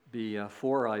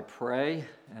Before I pray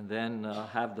and then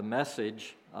have the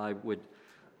message, I would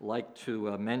like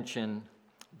to mention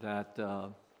that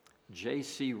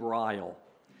J.C. Ryle,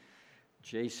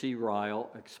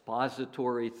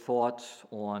 Expository Thoughts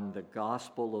on the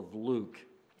Gospel of Luke,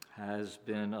 has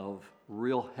been of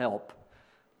real help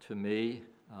to me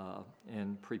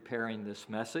in preparing this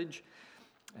message,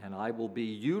 and I will be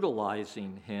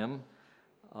utilizing him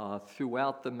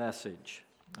throughout the message.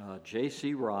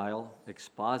 J.C. Ryle,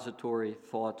 Expository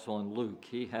Thoughts on Luke.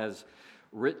 He has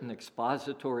written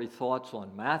expository thoughts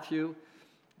on Matthew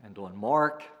and on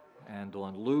Mark and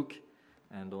on Luke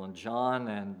and on John,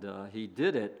 and he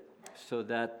did it so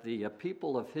that the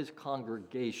people of his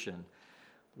congregation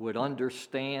would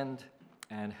understand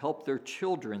and help their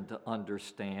children to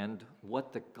understand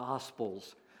what the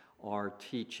Gospels are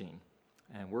teaching.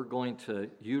 And we're going to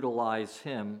utilize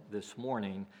him this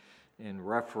morning in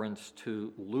reference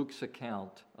to Luke's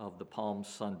account of the Palm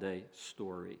Sunday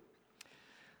story.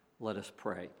 Let us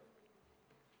pray.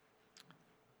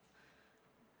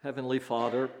 Heavenly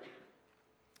Father,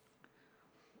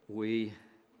 we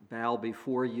bow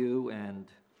before you and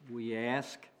we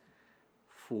ask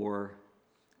for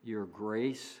your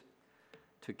grace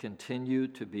to continue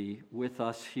to be with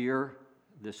us here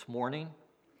this morning,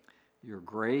 your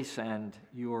grace and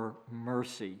your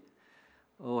mercy.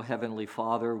 Oh, Heavenly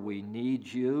Father, we need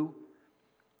you.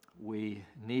 We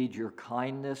need your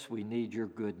kindness. We need your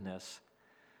goodness.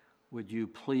 Would you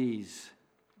please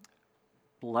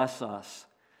bless us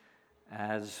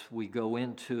as we go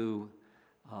into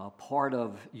part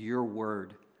of your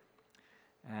word.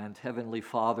 And Heavenly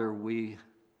Father, we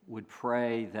would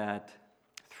pray that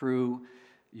through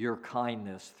your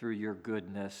kindness, through your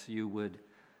goodness, you would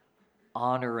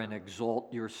honor and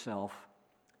exalt yourself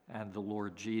and the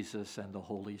Lord Jesus and the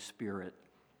Holy Spirit.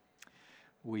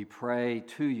 We pray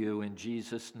to you in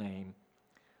Jesus' name.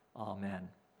 Amen.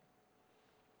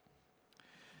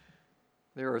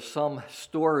 There are some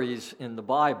stories in the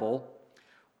Bible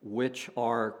which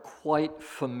are quite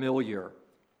familiar.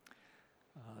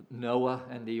 Noah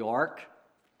and the ark,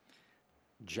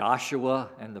 Joshua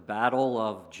and the battle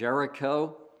of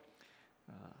Jericho,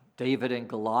 David and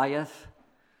Goliath,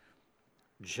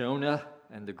 Jonah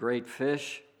and the great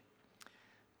fish,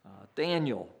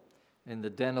 Daniel in the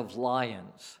den of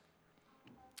lions.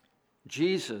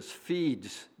 Jesus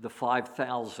feeds the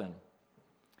 5,000.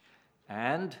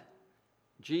 And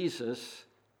Jesus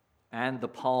and the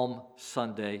Palm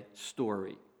Sunday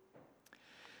story.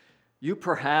 You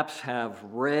perhaps have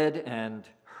read and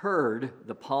heard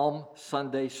the Palm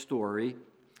Sunday story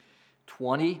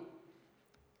 20,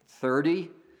 30,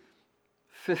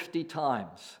 50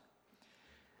 times.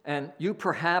 And you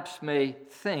perhaps may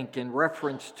think in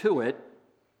reference to it,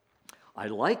 I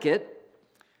like it,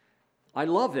 I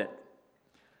love it,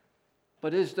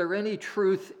 but is there any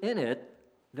truth in it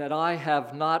that I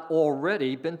have not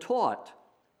already been taught?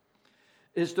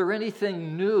 Is there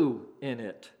anything new in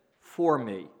it for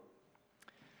me?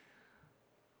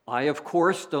 I, of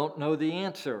course, don't know the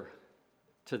answer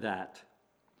to that,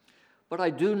 but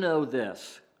I do know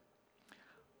this.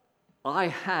 I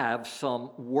have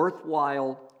some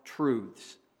worthwhile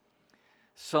truths,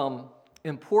 some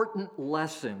important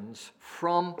lessons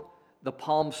from the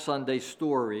Palm Sunday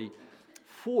story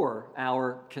for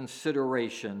our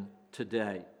consideration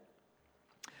today.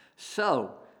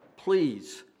 So,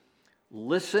 please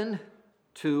listen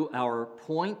to our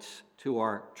points, to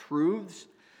our truths,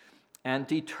 and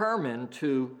determine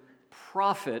to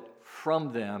profit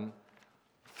from them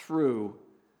through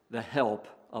the help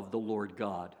of the Lord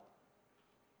God.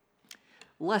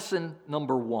 Lesson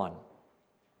number 1.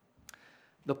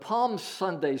 The Palm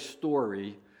Sunday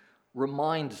story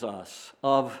reminds us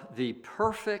of the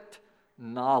perfect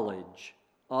knowledge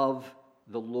of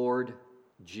the Lord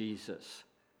Jesus.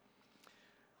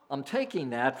 I'm taking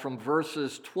that from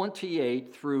verses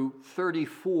 28 through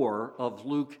 34 of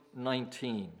Luke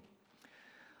 19.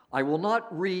 I will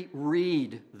not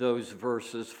reread those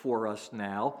verses for us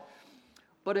now,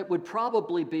 but it would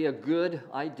probably be a good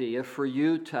idea for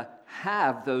you to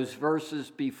have those verses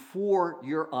before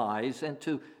your eyes and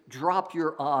to drop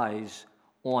your eyes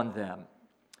on them.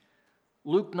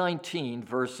 Luke 19,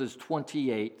 verses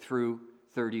 28 through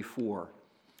 34.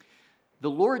 The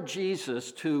Lord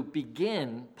Jesus, to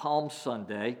begin Palm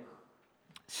Sunday,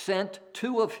 sent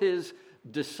 2 of his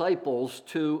disciples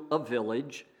to a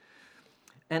village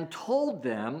and told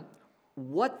them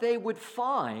what they would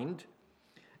find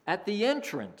at the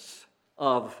entrance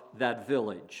of that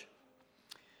village.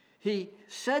 He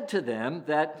said to them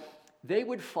that they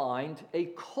would find a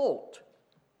colt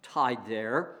tied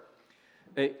there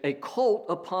a colt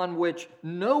upon which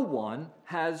no one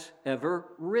has ever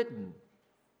ridden.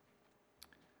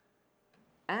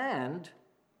 And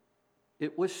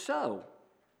it was so.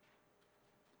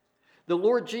 The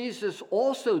Lord Jesus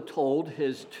also told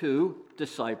his 2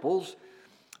 disciples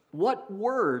what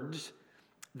words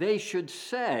they should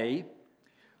say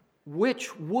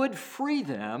which would free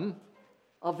them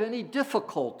of any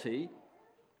difficulty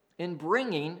in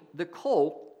bringing the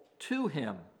colt to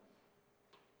him.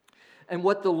 And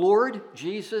what the Lord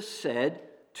Jesus said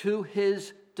to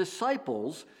his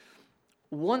disciples,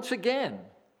 once again,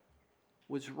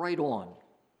 was right on.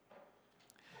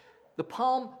 The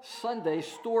Palm Sunday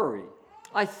story,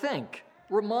 I think,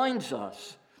 reminds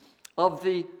us of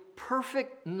the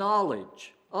perfect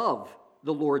knowledge of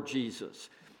the Lord Jesus.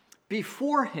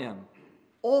 Before him,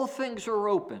 all things are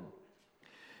open.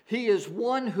 He is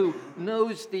one who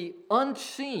knows the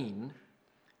unseen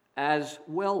as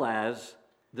well as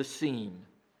the seen.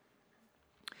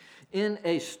 In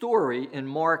a story in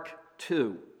Mark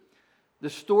 2, the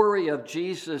story of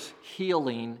Jesus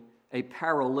healing a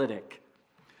paralytic,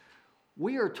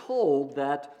 we are told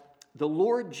that the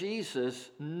Lord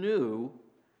Jesus knew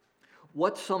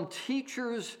what some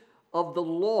teachers of the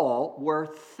law were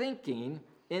thinking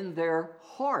in their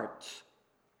hearts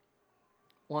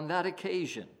on that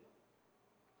occasion.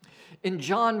 In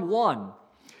John 1,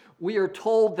 we are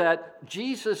told that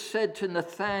Jesus said to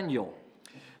Nathanael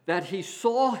that he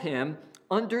saw him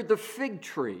under the fig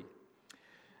tree,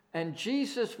 and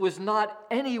Jesus was not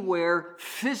anywhere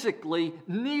physically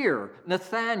near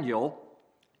Nathanael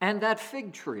and that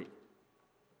fig tree.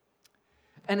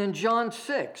 And in John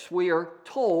 6, we are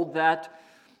told that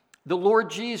the Lord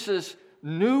Jesus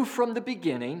knew from the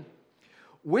beginning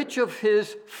which of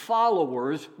his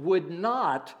followers would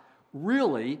not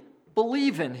really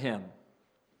believe in him,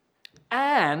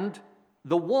 and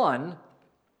the one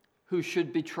who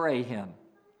should betray him.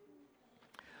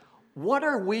 What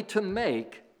are we to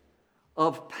make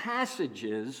of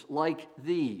passages like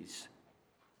these?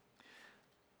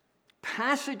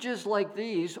 Passages like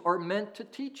these are meant to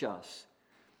teach us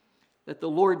that the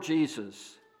Lord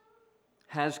Jesus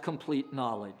has complete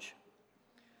knowledge,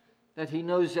 that he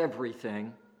knows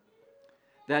everything,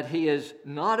 that he is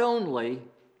not only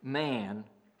man,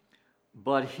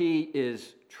 but he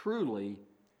is truly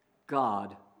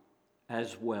God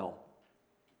as well.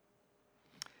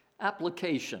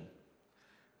 Application.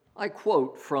 I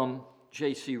quote from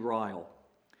J.C. Ryle.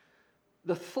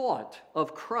 The thought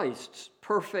of Christ's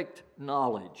perfect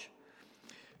knowledge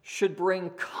should bring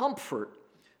comfort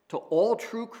to all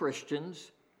true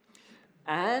Christians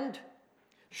and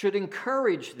should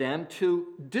encourage them to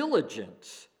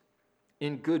diligence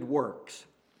in good works.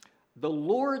 The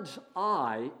Lord's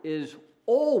eye is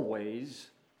always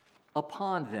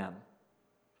upon them.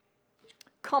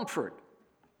 Comfort.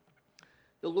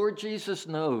 The Lord Jesus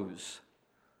knows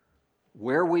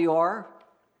where we are,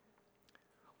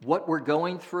 what we're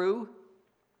going through,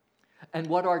 and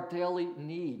what our daily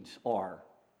needs are.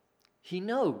 He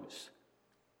knows,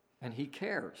 and he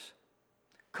cares.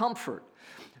 Comfort.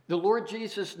 The Lord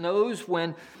Jesus knows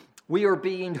when we are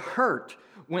being hurt,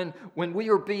 when we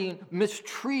are being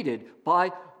mistreated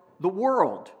by the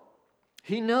world.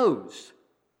 He knows,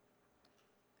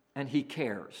 and he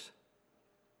cares.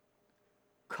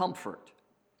 Comfort.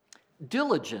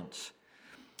 Diligence.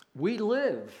 We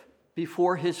live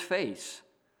before his face.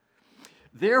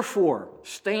 Therefore,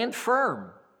 stand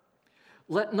firm.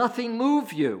 Let nothing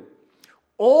move you.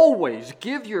 Always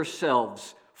give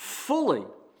yourselves fully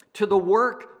to the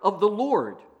work of the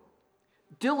Lord.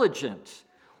 Diligence.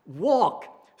 Walk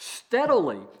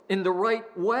steadily in the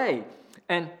right way,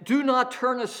 and do not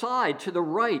turn aside to the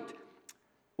right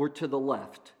or to the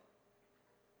left.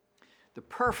 The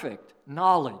perfect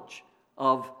knowledge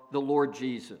of the Lord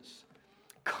Jesus.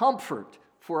 Comfort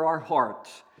for our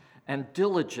hearts and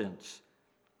diligence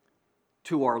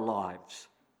to our lives.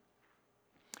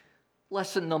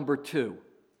 Lesson number 2.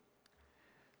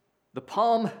 The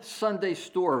Palm Sunday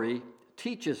story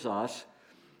teaches us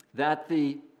that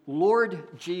the Lord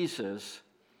Jesus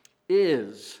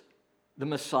is the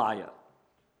Messiah.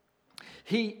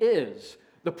 He is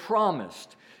the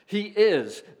promised. He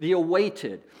is the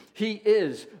awaited. He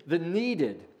is the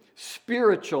needed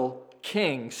spiritual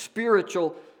king,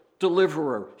 spiritual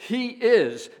deliverer. He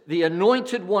is the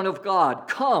anointed one of God,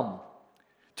 come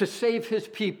to save his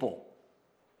people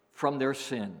from their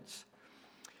sins.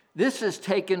 This is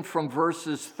taken from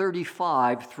verses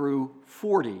 35 through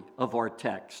 40 of our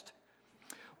text.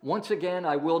 Once again,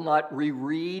 I will not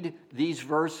reread these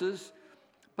verses,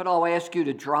 but I'll ask you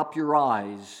to drop your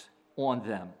eyes on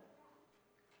them.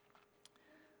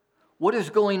 What is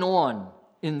going on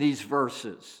in these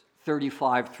verses,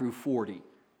 35 through 40.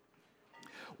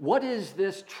 What is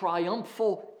this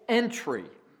triumphal entry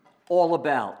all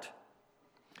about?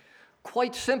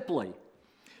 Quite simply,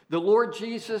 the Lord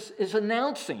Jesus is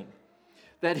announcing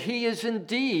that he is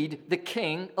indeed the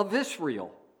King of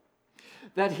Israel,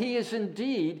 that he is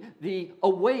indeed the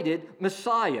awaited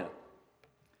Messiah.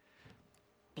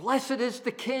 Blessed is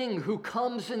the King who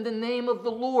comes in the name of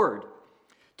the Lord.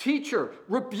 Teacher,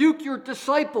 rebuke your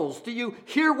disciples. Do you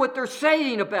hear what they're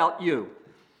saying about you?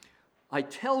 I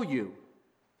tell you,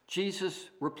 Jesus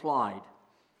replied,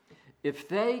 if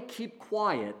they keep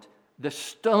quiet, the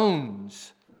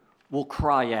stones will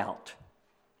cry out.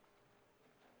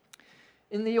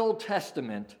 In the Old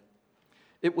Testament,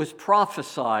 it was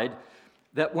prophesied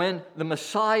that when the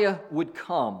Messiah would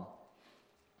come,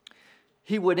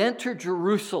 he would enter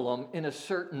Jerusalem in a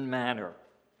certain manner.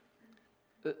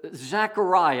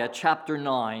 Zechariah chapter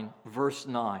 9, verse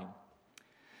 9.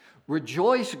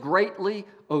 Rejoice greatly,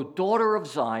 O daughter of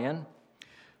Zion.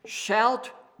 Shout,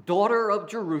 daughter of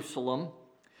Jerusalem.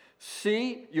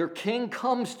 See, your king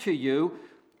comes to you,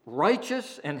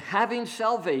 righteous and having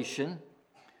salvation,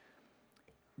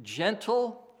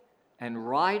 gentle and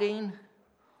riding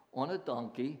on a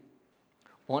donkey,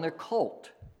 on a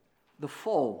colt, the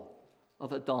foal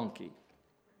of a donkey.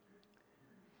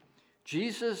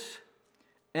 Jesus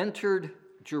entered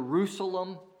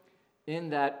Jerusalem in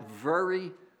that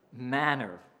very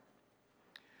manner,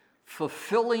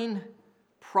 fulfilling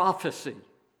prophecy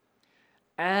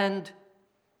and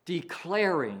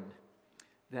declaring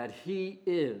that he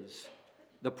is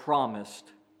the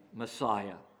promised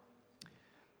Messiah.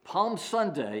 Palm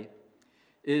Sunday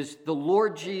is the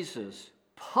Lord Jesus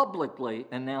publicly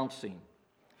announcing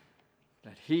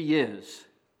that he is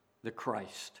the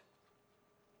Christ.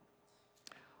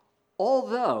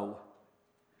 Although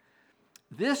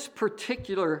this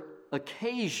particular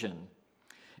occasion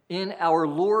in our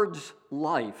Lord's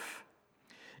life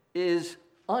is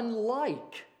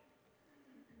unlike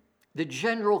the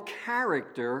general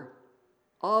character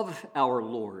of our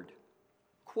Lord.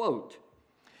 Quote,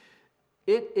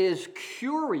 it is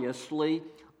curiously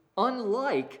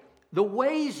unlike the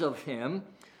ways of him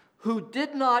who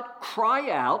did not cry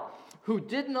out, who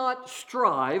did not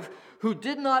strive, who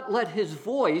did not let his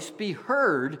voice be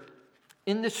heard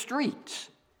in the streets.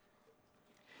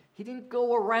 He didn't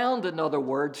go around, in other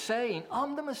words, saying,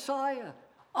 I'm the Messiah,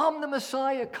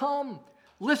 come,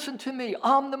 listen to me,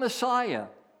 I'm the Messiah.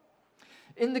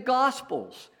 In the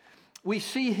Gospels, we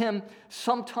see him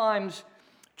sometimes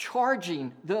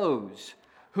charging those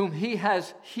whom he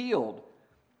has healed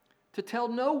to tell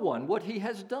no one what he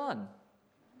has done.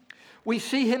 We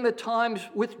see him at times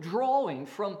withdrawing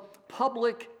from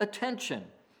public attention.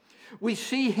 We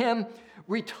see him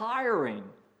retiring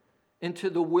into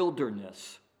the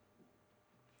wilderness.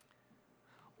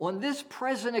 On this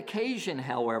present occasion,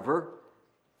 however,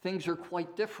 things are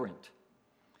quite different.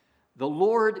 The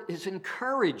Lord is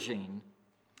encouraging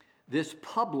this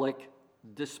public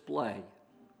display.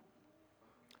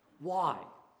 Why?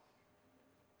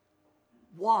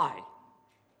 Why?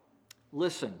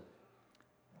 Listen,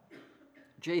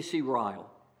 J.C. Ryle,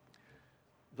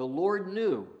 the Lord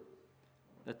knew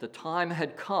that the time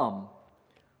had come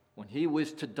when he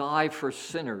was to die for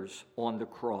sinners on the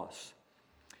cross.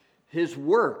 His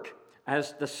work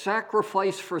as the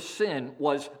sacrifice for sin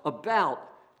was about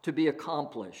to be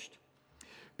accomplished.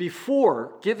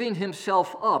 Before giving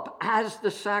himself up as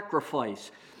the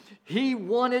sacrifice, he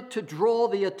wanted to draw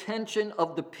the attention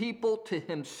of the people to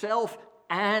himself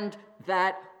and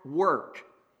that work.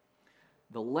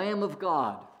 The Lamb of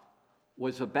God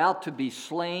was about to be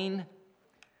slain,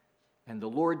 and the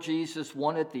Lord Jesus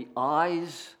wanted the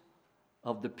eyes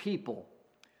of the people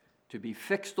to be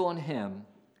fixed on him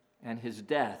and his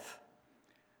death,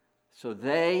 so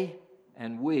they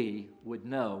and we would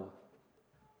know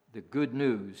the good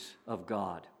news of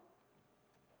God.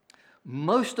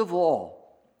 Most of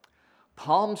all,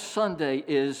 Palm Sunday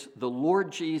is the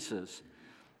Lord Jesus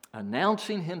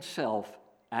announcing himself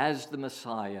as the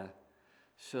Messiah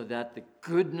so that the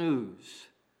good news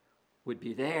would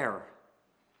be there,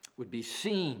 would be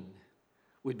seen,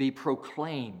 would be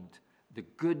proclaimed, the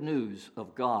good news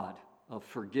of God, of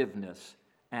forgiveness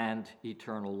and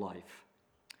eternal life.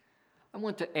 I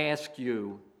want to ask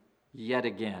you yet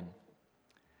again,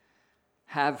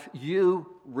 have you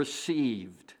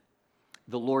received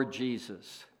the Lord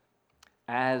Jesus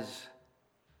as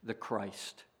the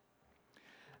Christ,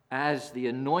 as the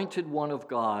anointed one of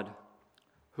God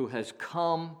who has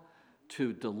come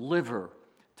to deliver,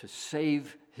 to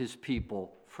save his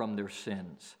people from their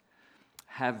sins?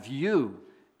 Have you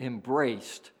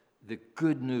embraced the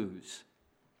good news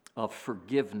of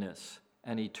forgiveness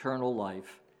and eternal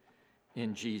life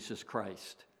in Jesus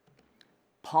Christ.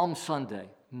 Palm Sunday,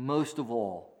 most of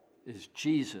all, is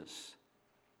Jesus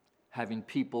having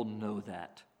people know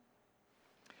that.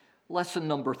 Lesson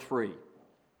number 3.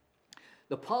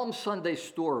 The Palm Sunday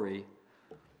story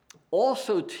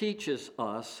also teaches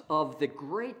us of the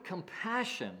great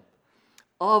compassion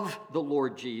of the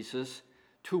Lord Jesus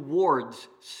towards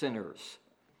sinners.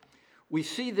 We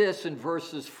see this in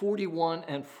verses 41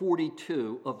 and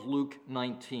 42 of Luke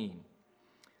 19.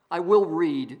 I will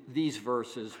read these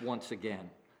verses once again.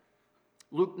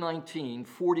 Luke 19,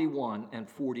 41 and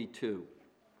 42.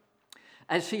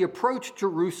 As he approached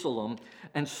Jerusalem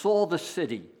and saw the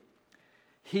city,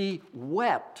 he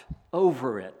wept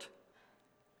over it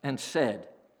and said,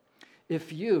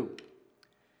 "If you,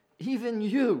 even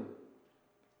you,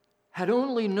 had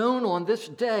only known on this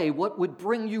day what would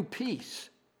bring you peace,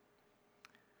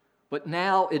 but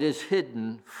now it is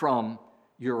hidden from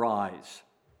your eyes."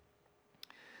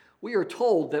 We are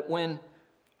told that when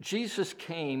Jesus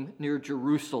came near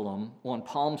Jerusalem on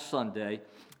Palm Sunday,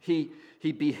 he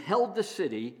beheld the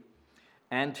city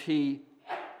and he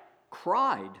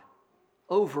cried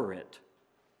over it.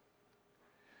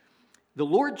 The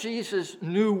Lord Jesus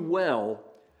knew well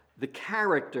the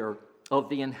character of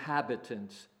the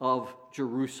inhabitants of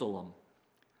Jerusalem.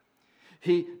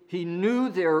 He knew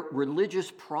their religious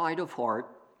pride of heart.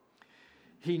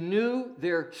 He knew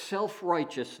their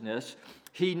self-righteousness.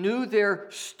 He knew their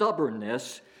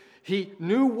stubbornness. He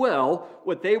knew well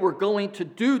what they were going to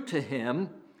do to him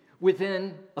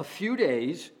within a few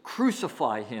days,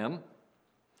 crucify him.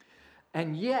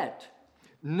 And yet,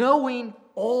 knowing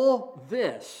all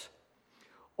this,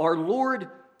 our Lord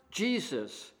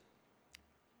Jesus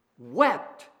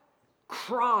wept,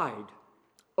 cried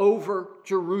over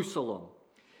Jerusalem.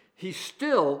 He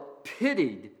still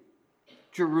pitied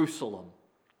Jerusalem.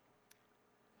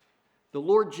 The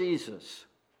Lord Jesus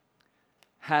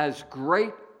has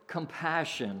great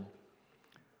compassion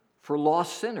for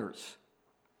lost sinners.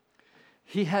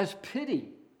 He has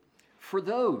pity for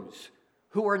those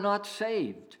who are not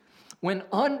saved. When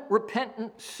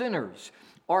unrepentant sinners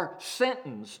are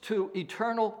sentenced to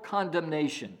eternal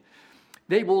condemnation,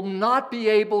 they will not be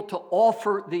able to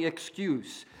offer the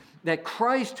excuse that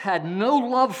Christ had no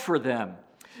love for them,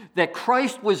 that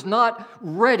Christ was not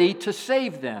ready to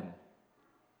save them.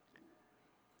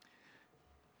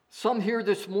 Some here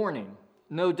this morning,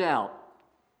 no doubt,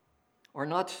 are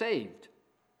not saved.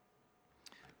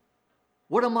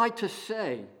 What am I to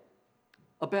say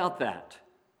about that?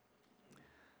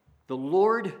 The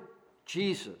Lord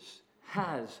Jesus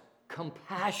has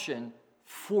compassion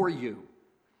for you.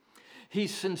 He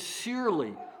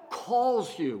sincerely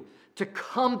calls you to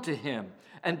come to him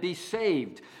and be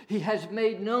saved. He has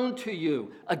made known to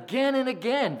you again and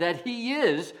again that he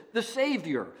is the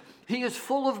Savior. He is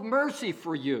full of mercy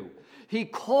for you. He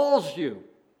calls you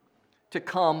to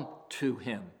come to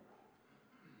him.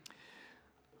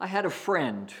 I had a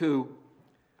friend who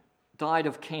died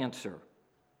of cancer.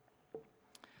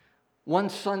 One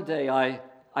Sunday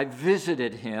I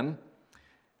visited him,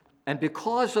 and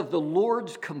because of the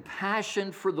Lord's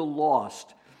compassion for the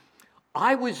lost,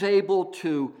 I was able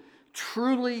to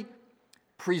truly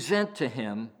present to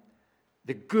him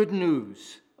the good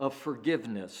news of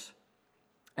forgiveness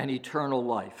and eternal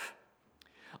life.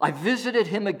 I visited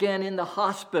him again in the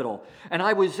hospital, and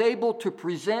I was able to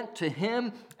present to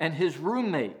him and his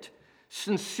roommate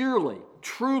sincerely,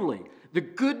 truly, the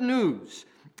good news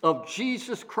of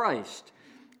Jesus Christ,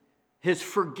 his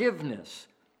forgiveness,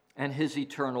 and his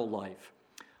eternal life.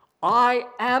 I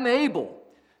am able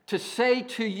to say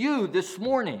to you this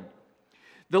morning,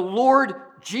 the Lord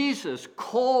Jesus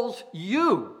calls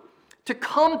you to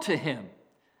come to him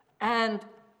and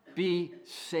be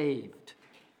saved.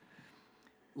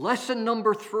 Lesson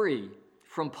number 3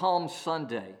 from Palm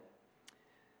Sunday: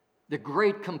 the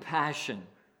great compassion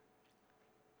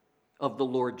of the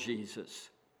Lord Jesus.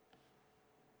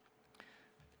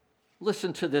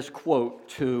 Listen to this quote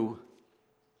to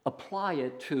apply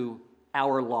it to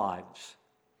our lives.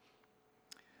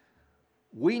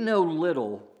 We know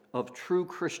little of true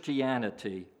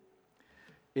Christianity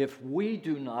if we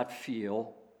do not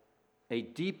feel a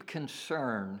deep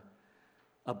concern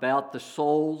about the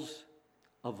souls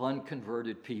of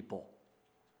unconverted people.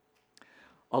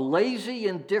 A lazy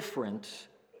indifference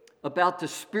about the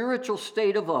spiritual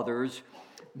state of others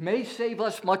may save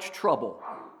us much trouble.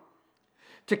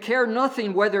 To care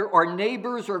nothing whether our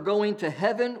neighbors are going to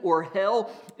heaven or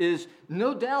hell is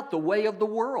no doubt the way of the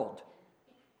world.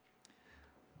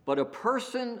 But a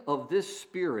person of this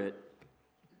spirit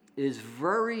is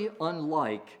very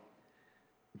unlike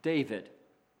David,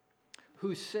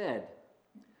 who said,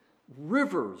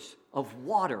 "Rivers of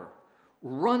water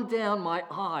run down my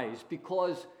eyes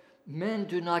because men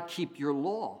do not keep your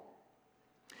law."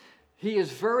 He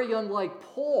is very unlike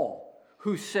Paul,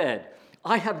 who said,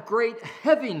 "I have great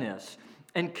heaviness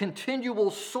and continual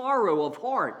sorrow of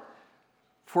heart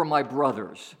for my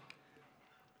brothers."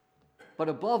 But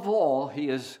above all, he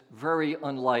is very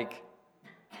unlike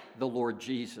the Lord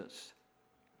Jesus.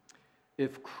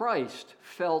 If Christ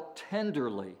felt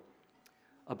tenderly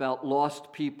about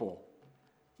lost people,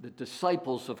 the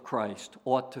disciples of Christ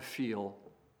ought to feel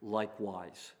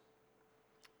likewise.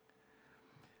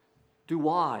 Do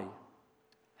I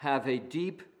have a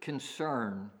deep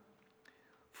concern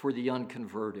for the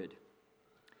unconverted?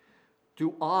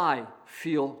 Do I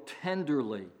feel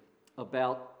tenderly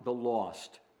about the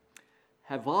lost?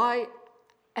 Have I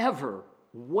ever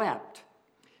wept,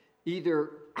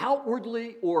 either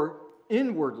outwardly or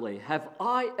inwardly? Have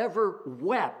I ever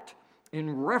wept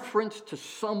in reference to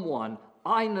someone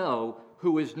I know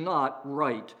who is not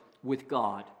right with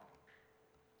God?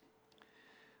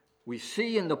 We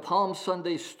see in the Palm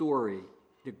Sunday story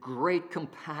the great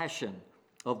compassion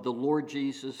of the Lord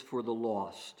Jesus for the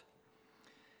lost.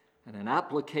 And an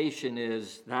application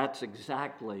is that's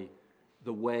exactly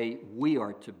the way we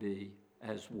are to be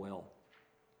as well.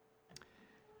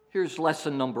 Here's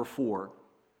lesson number 4.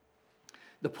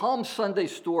 The Palm Sunday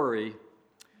story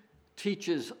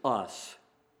teaches us,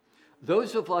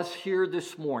 those of us here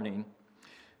this morning,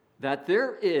 that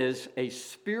there is a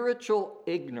spiritual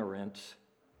ignorance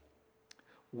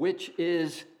which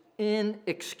is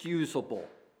inexcusable.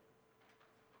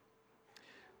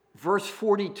 Verse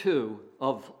 42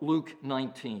 of Luke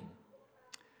 19.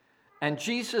 And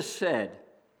Jesus said,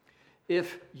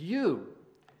 "If you,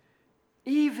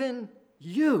 even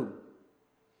you,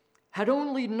 had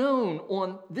only known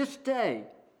on this day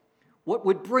what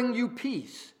would bring you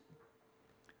peace,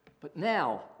 but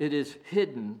now it is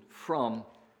hidden from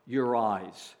your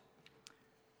eyes."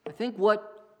 I think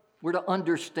what we're to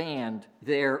understand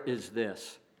there is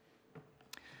this.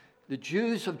 The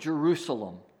Jews of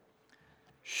Jerusalem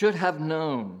should have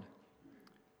known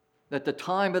that the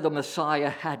time of the Messiah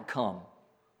had come.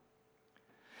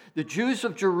 The Jews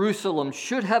of Jerusalem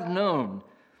should have known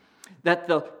that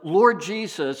the Lord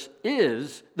Jesus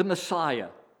is the Messiah.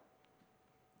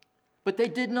 But they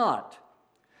did not.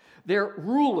 Their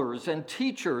rulers and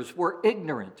teachers were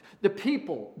ignorant. The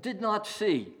people did not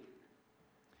see.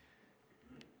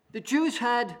 The Jews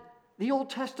had the Old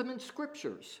Testament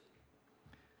scriptures.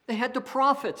 They had the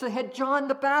prophets. They had John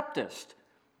the Baptist.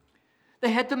 They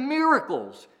had the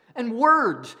miracles and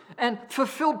words and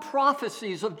fulfilled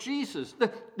prophecies of Jesus.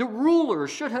 The rulers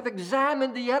should have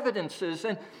examined the evidences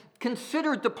and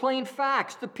considered the plain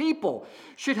facts. The people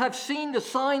should have seen the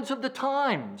signs of the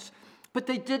times, but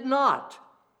they did not.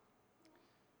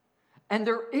 And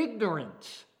their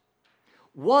ignorance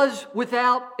was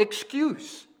without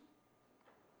excuse.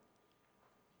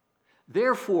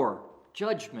 Therefore,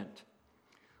 judgment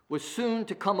was soon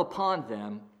to come upon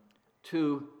them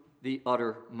to the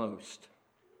uttermost.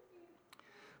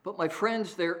 But my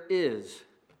friends, there is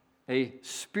a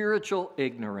spiritual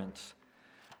ignorance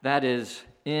that is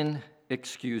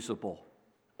inexcusable.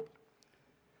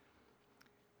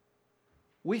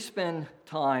 We spend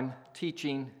time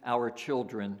teaching our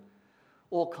children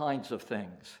all kinds of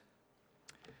things.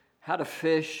 How to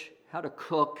fish, how to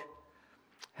cook,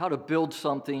 how to build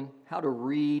something, how to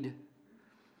read.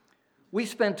 We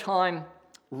spend time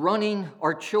running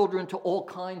our children to all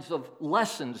kinds of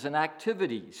lessons and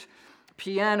activities,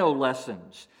 piano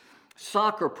lessons,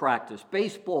 soccer practice,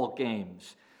 baseball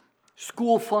games,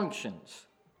 school functions.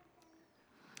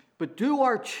 But do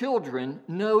our children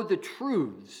know the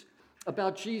truths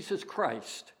about Jesus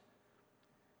Christ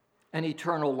and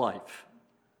eternal life?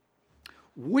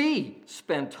 We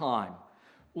spend time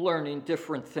learning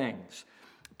different things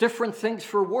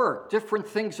for work, different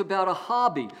things about a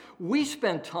hobby. We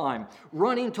spend time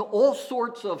running to all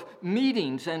sorts of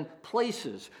meetings and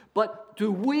places. But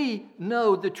do we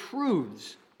know the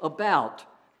truths about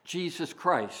Jesus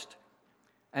Christ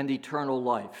and eternal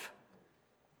life?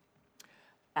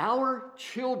 Our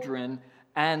children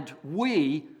and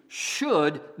we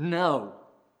should know.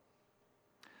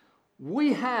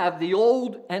 We have the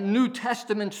Old and New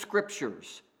Testament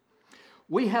scriptures.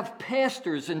 We have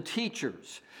pastors and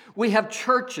teachers. We have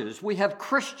churches. We have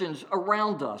Christians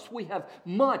around us. We have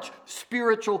much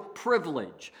spiritual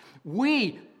privilege.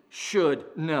 We should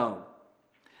know.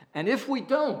 And if we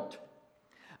don't,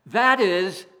 that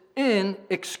is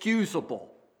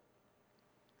inexcusable.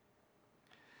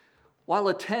 While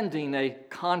attending a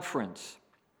conference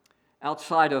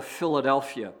outside of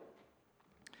Philadelphia,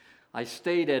 I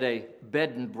stayed at a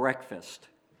bed and breakfast.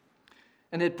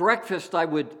 And at breakfast, I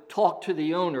would talk to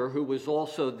the owner, who was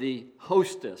also the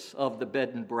hostess of the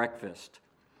bed and breakfast.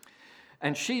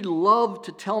 And she loved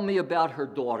to tell me about her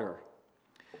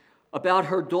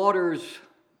daughter's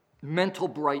mental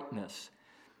brightness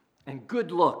and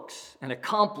good looks and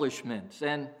accomplishments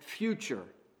and future.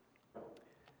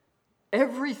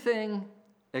 Everything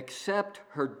except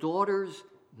her daughter's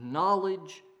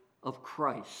knowledge of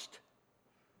Christ.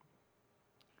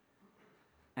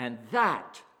 And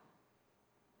that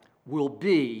will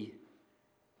be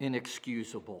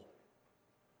inexcusable.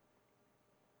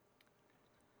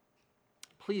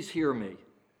 Please hear me.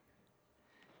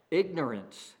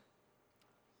 Ignorance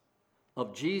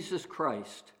of Jesus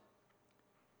Christ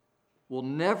will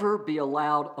never be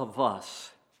allowed of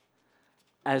us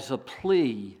as a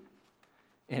plea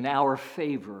in our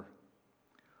favor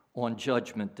on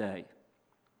Judgment Day.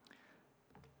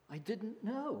 I didn't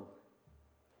know.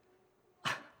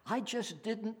 I just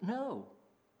didn't know.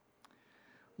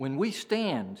 When we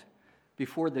stand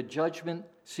before the judgment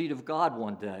seat of God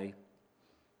one day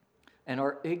and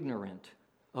are ignorant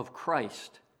of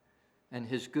Christ and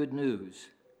his good news,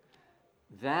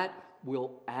 that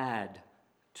will add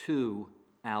to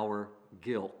our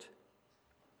guilt.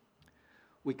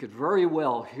 We could very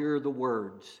well hear the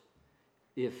words,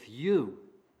 if you,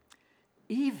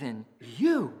 even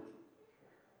you,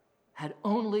 had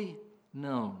only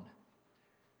known.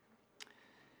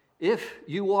 If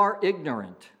you are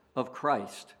ignorant of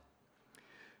Christ,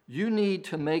 you need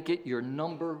to make it your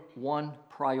number one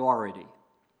priority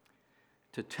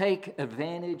to take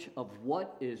advantage of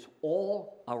what is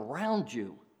all around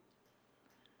you,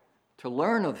 to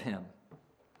learn of him,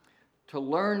 to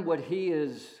learn what he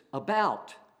is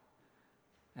about,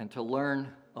 and to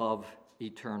learn of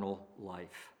eternal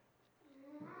life.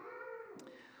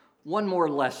 One more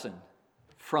lesson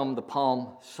from the Palm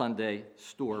Sunday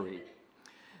story.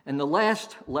 And the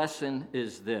last lesson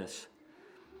is this.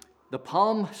 The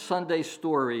Palm Sunday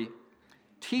story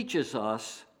teaches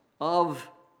us of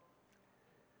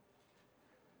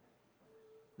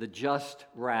the just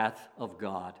wrath of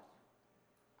God.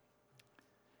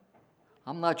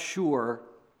 I'm not sure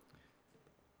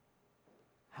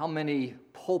how many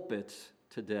pulpits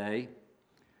today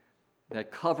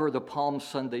that cover the Palm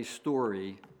Sunday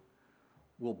story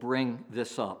will bring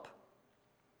this up.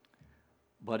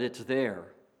 But it's there.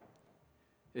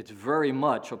 It's very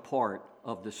much a part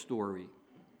of the story.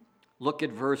 Look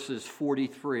at verses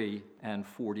 43 and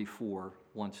 44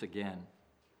 once again.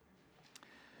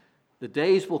 The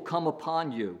days will come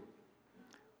upon you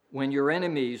when your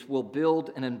enemies will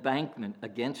build an embankment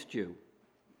against you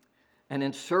and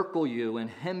encircle you and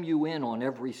hem you in on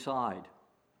every side.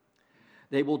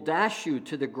 They will dash you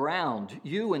to the ground,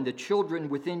 you and the children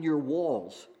within your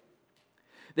walls.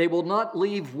 They will not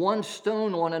leave one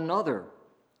stone on another,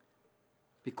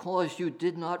 because you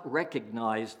did not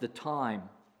recognize the time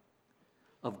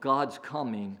of God's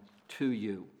coming to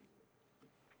you.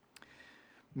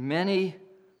 Many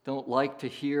don't like to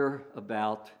hear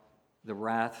about the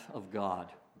wrath of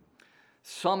God.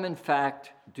 Some, in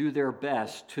fact, do their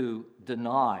best to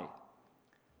deny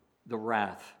the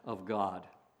wrath of God.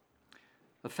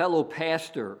 A fellow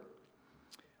pastor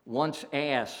once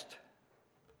asked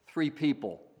 3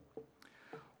 people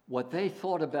what they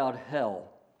thought about hell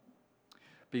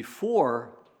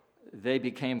before they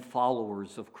became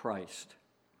followers of Christ.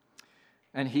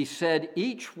 And he said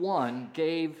each one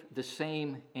gave the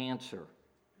same answer.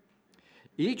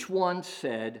 Each one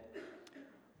said,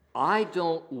 I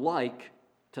don't like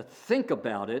to think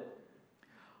about it.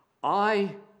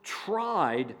 I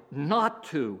tried not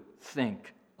to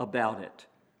think about it.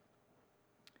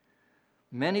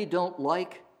 Many don't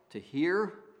like to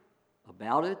hear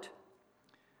about it.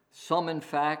 Some, in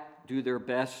fact, do their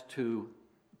best to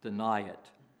deny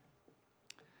it.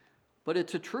 But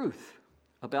it's a truth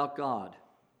about God.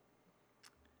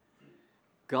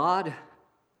 God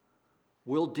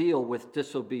will deal with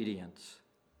disobedience.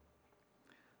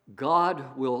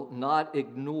 God will not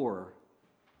ignore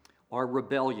our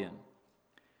rebellion.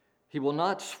 He will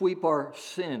not sweep our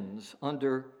sins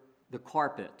under the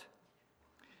carpet.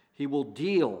 He will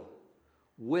deal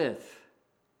with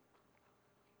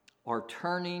our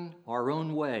turning our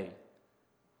own way,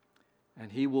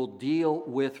 and he will deal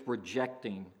with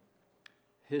rejecting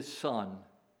his Son,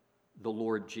 the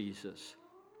Lord Jesus.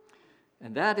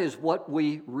 And that is what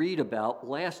we read about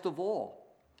last of all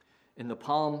in the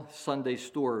Palm Sunday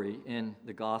story in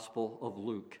the Gospel of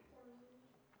Luke.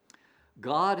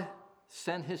 God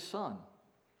sent his Son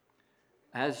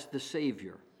as the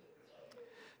Savior.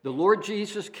 The Lord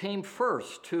Jesus came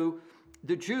first to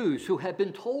the Jews who had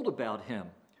been told about him,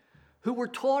 who were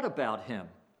taught about him,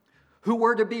 who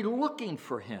were to be looking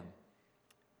for him.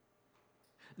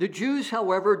 The Jews,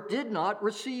 however, did not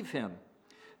receive him.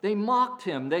 They mocked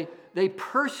him. They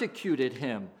persecuted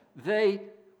him. They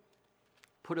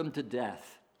put him to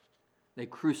death. They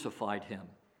crucified him.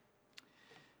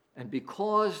 And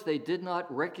because they did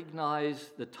not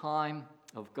recognize the time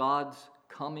of God's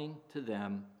coming to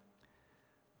them,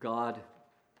 God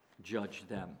judged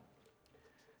them.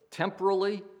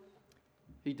 Temporally,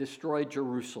 he destroyed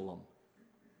Jerusalem.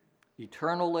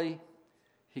 Eternally,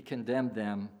 he condemned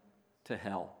them to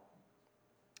hell.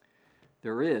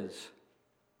 There is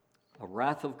a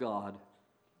wrath of God,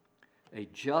 a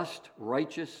just,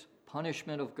 righteous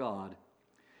punishment of God,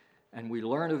 and we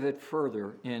learn of it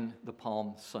further in the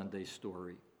Palm Sunday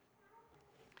story.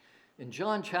 In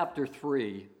John chapter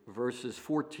 3, verses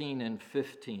 14 and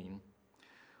 15,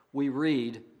 we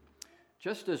read,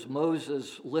 "Just as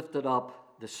Moses lifted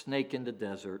up the snake in the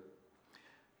desert,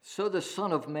 so the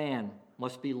Son of Man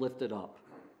must be lifted up,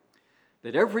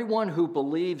 that everyone who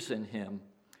believes in him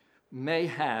may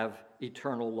have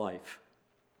eternal life."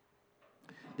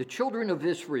 The children of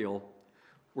Israel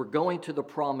were going to the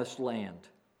promised land.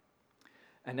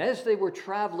 And as they were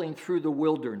traveling through the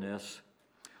wilderness,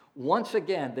 once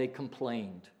again they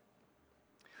complained.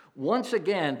 Once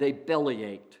again they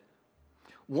bellyached.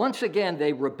 Once again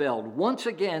they rebelled. Once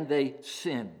again they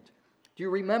sinned. Do you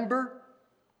remember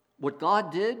what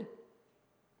God did?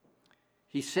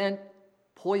 He sent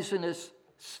poisonous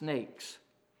snakes.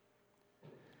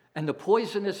 And the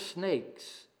poisonous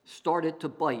snakes started to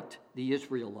bite the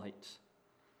Israelites.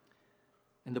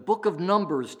 And the book of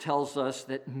Numbers tells us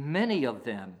that many of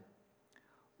them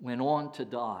went on to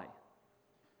die.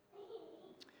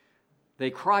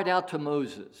 They cried out to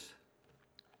Moses,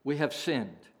 "We have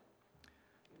sinned.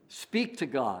 Speak to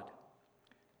God.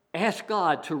 Ask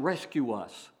God to rescue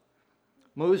us."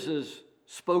 Moses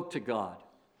spoke to God.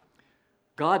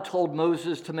 God told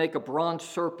Moses to make a bronze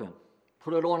serpent,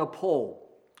 put it on a pole,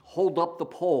 hold up the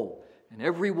pole, and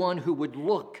everyone who would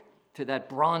look to that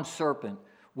bronze serpent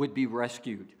would be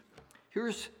rescued.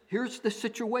 Here's the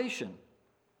situation.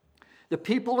 The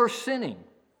people are sinning.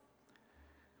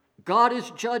 God is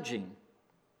judging.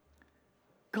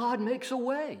 God makes a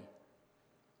way.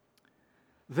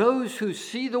 Those who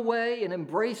see the way and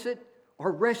embrace it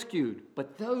are rescued,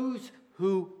 but those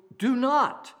who do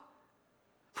not,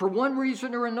 for one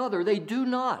reason or another, they do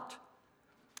not,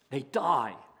 they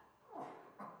die.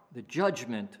 The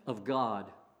judgment of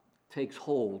God takes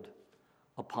hold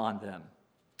upon them.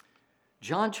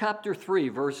 John chapter 3,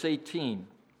 verse 18,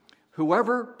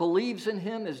 "Whoever believes in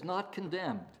him is not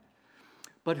condemned,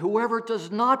 but whoever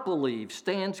does not believe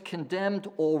stands condemned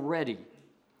already,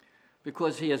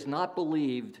 because he has not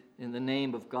believed in the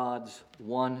name of God's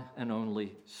one and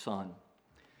only Son."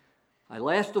 I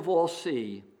last of all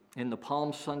see in the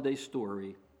Palm Sunday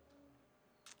story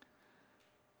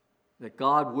that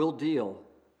God will deal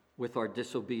with our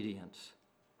disobedience.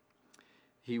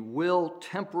 He will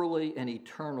temporally and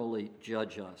eternally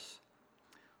judge us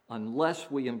unless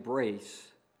we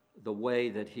embrace the way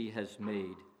that he has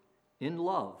made in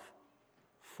love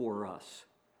for us.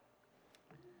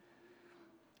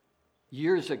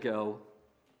 Years ago,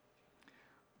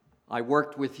 I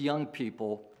worked with young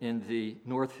people in the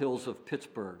North Hills of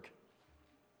Pittsburgh.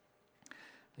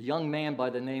 A young man by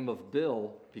the name of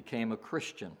Bill became a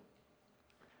Christian.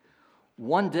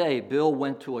 One day, Bill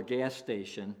went to a gas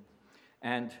station,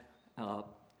 and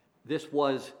this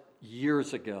was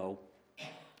years ago,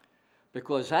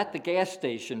 because at the gas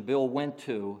station Bill went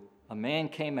to, a man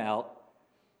came out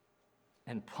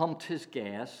and pumped his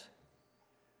gas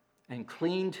and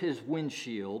cleaned his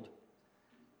windshield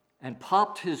and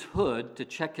popped his hood to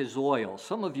check his oil.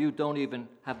 Some of you don't even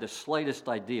have the slightest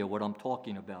idea what I'm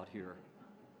talking about here.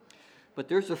 But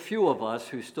there's a few of us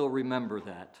who still remember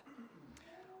that.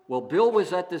 Well, Bill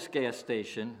was at this gas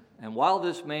station, and while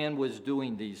this man was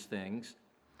doing these things,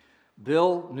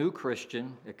 Bill, new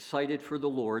Christian, excited for the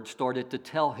Lord, started to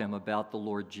tell him about the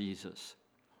Lord Jesus.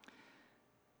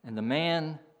 And the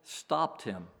man stopped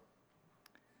him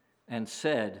and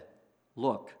said,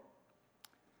 "Look,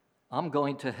 I'm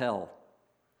going to hell.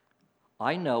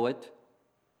 I know it,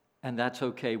 and that's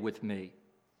okay with me."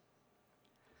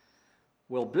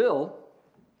 Well, Bill,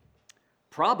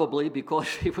 probably because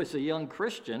he was a young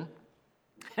Christian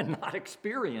and not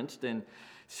experienced in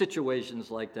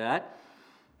situations like that,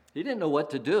 he didn't know what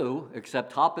to do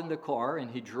except hop in the car,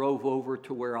 and he drove over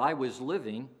to where I was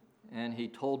living, and he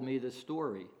told me the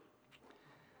story.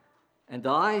 And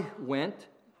I went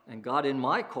and got in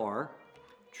my car,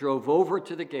 drove over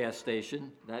to the gas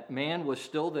station. That man was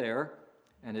still there,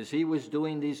 and as he was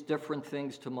doing these different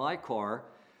things to my car,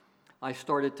 I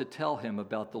started to tell him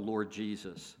about the Lord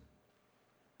Jesus.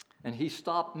 And he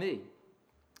stopped me.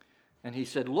 And he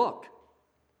said, "Look,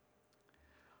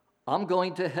 I'm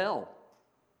going to hell.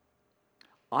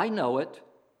 I know it,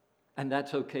 and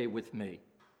that's okay with me."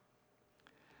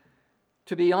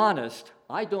 To be honest,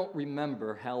 I don't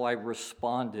remember how I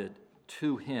responded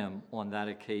to him on that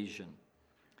occasion.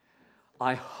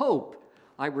 I hope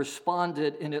I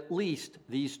responded in at least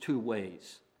these two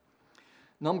ways.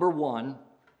 Number one,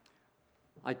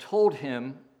 I told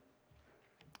him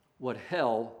what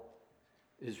hell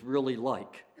is really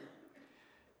like.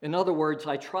 In other words,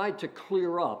 I tried to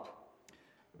clear up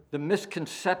the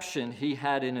misconception he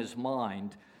had in his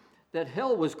mind that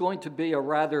hell was going to be a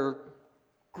rather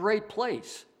great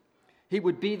place. He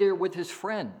would be there with his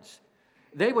friends.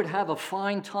 They would have a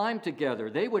fine time together.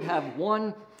 They would have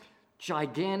one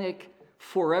gigantic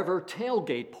forever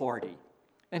tailgate party,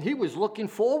 and he was looking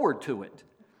forward to it.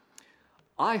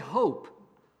 I hope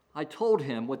I told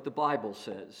him what the Bible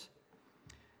says,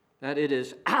 that it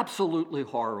is absolutely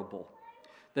horrible,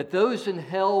 that those in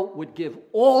hell would give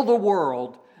all the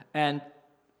world, and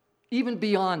even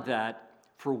beyond that,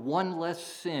 for one less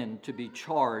sin to be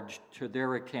charged to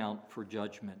their account for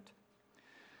judgment.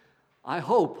 I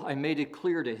hope I made it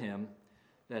clear to him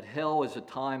that hell is a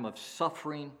time of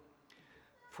suffering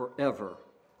forever.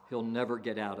 He'll never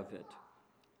get out of it.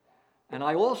 And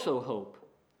I also hope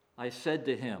I said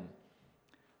to him,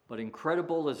 but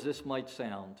incredible as this might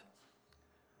sound,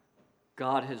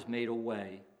 God has made a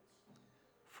way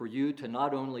for you to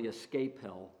not only escape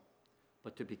hell,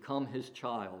 but to become his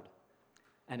child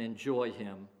and enjoy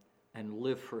him and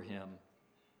live for him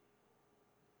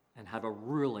and have a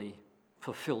really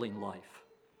fulfilling life.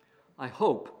 I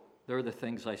hope they're the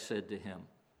things I said to him.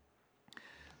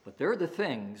 But they're the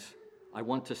things I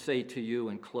want to say to you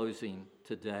in closing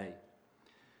today.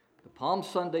 The Palm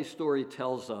Sunday story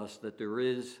tells us that there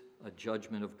is a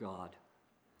judgment of God.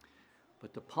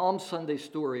 But the Palm Sunday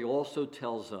story also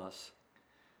tells us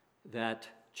that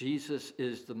Jesus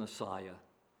is the Messiah.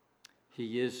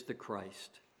 He is the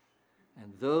Christ.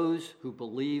 And those who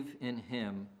believe in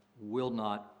him will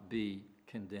not be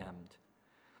condemned.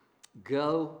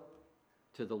 Go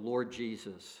to the Lord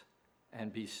Jesus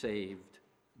and be saved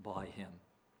by him.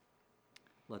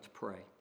 Let's pray.